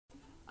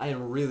I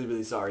am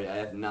really sorry I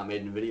have not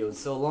made a video in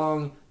so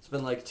long. It's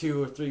been like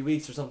 2 or 3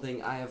 weeks or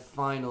something. I have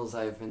finals.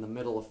 I have in the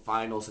middle of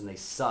finals and they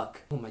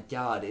suck. Oh my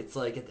god, it's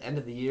like at the end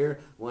of the year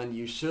when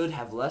you should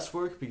have less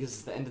work because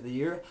it's the end of the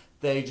year,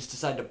 they just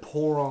decide to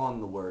pour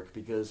on the work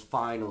because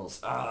finals.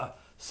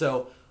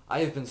 So I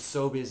have been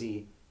so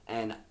busy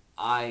and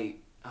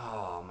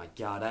oh my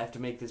god, I have to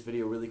make this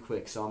video really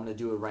quick, so I'm gonna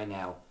do it right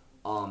now.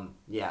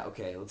 Yeah,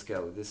 okay, let's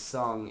go. This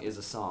song is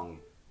a song.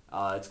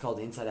 It's called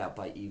Inside Out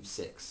by Eve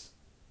 6.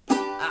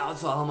 I would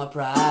swallow my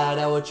pride,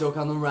 I would choke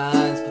on the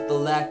rhymes, but the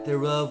lack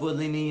thereof would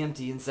leave me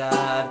empty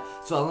inside.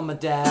 Swallow my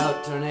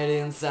doubt, turn it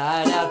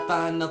inside out,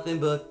 find nothing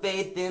but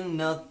faith in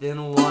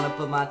nothing. Wanna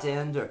put my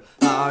tender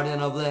heart in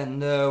a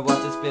blender,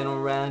 watch it spin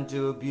around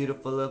to a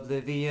beautiful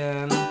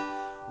oblivion.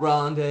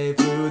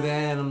 Rendezvous,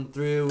 then I'm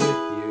through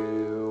with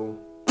you.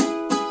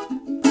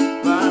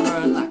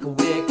 Burn like a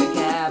wicker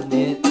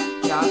cabinet,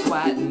 got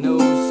quiet and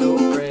oh so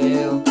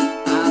frail.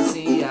 I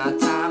see our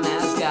time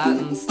has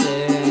gotten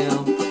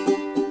stale.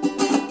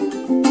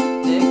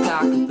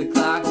 The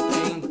clock's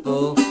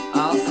painful,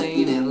 all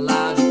sane and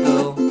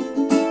logical.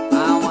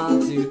 I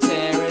want to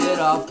tear it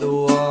off the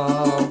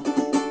wall.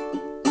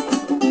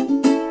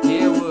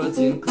 Hear words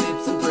in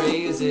clips and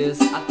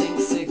phrases, I think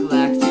sick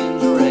like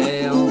ginger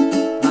ale.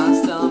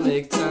 My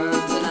stomach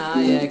turns and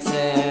I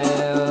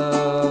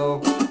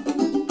exhale.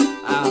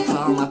 I'll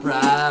swallow my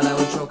pride, I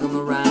would choke on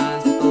the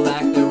rhymes, but the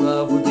lack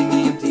thereof would leave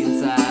me empty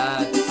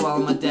inside.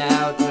 Swallow my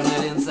doubt, turn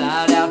it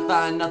inside out,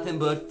 find nothing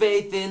but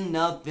faith in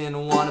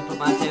nothing. Wanna put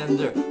my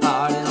tender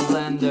heart in a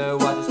blender,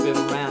 watch it spin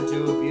around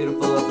to a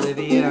beautiful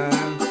oblivion.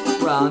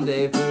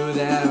 Rendezvous,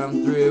 then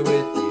I'm through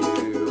with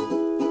you.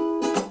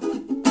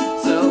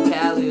 So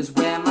Cali is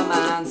where my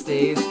mind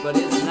stays, but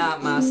it's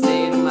not my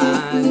state of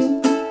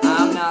mind.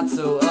 I'm not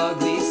so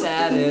ugly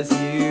sad as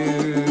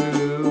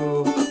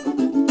you.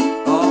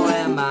 Or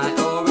am I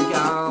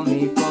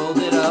origami,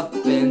 folded up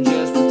and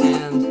just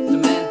pretend,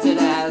 demented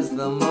as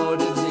the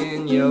motives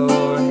in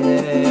your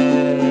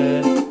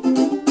head.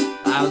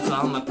 I would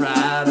swallow my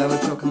pride, I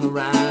would choke on the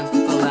rhymes,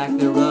 but the lack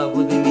thereof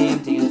would leave me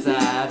empty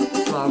inside.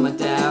 Swallow my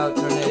doubt,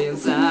 turn it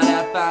inside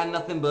out, find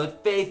nothing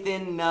but faith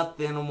in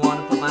nothing.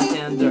 Wanna put my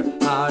tender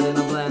heart in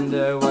a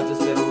blender, watch it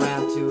spin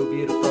around to a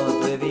beautiful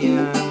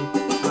oblivion.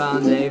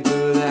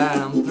 Rendezvous, that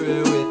I'm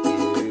through with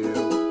you.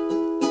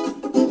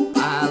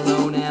 I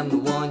alone am the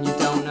one you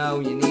don't know.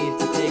 You need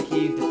to take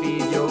heed to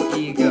feed your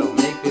ego.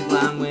 Make me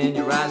blind when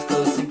your eyes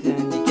close, and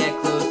can you get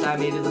close, tie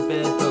me to the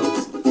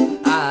bedpost.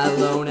 I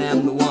alone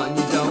am the one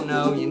you don't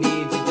know. You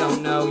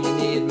don't know you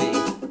need me.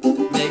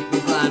 Make me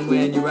blind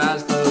when your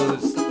eyes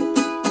close,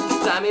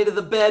 tie me to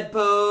the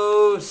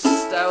bedpost.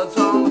 I would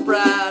swallow my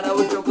pride, I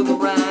would choke on the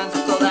rhymes,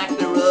 but the lack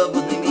thereof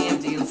would leave me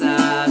empty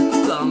inside.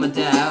 Swallow my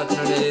doubt,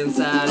 turn it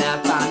inside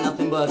out, find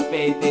nothing but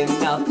faith in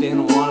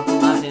nothing. Wanna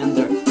put my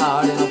tender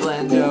heart in a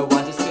blender,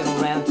 watch it spin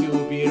around to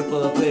a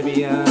beautiful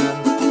oblivion.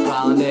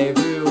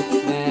 Rendezvous,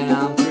 then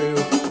I'm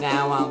through,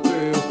 now I'm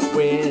through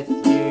with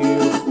you.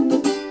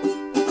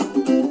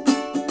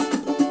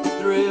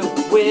 Through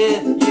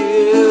with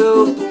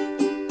you.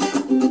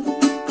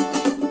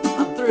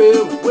 I'm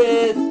through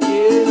with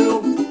you.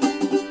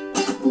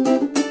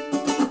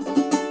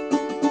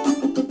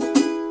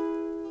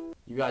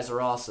 You guys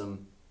are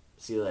awesome.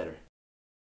 See you later.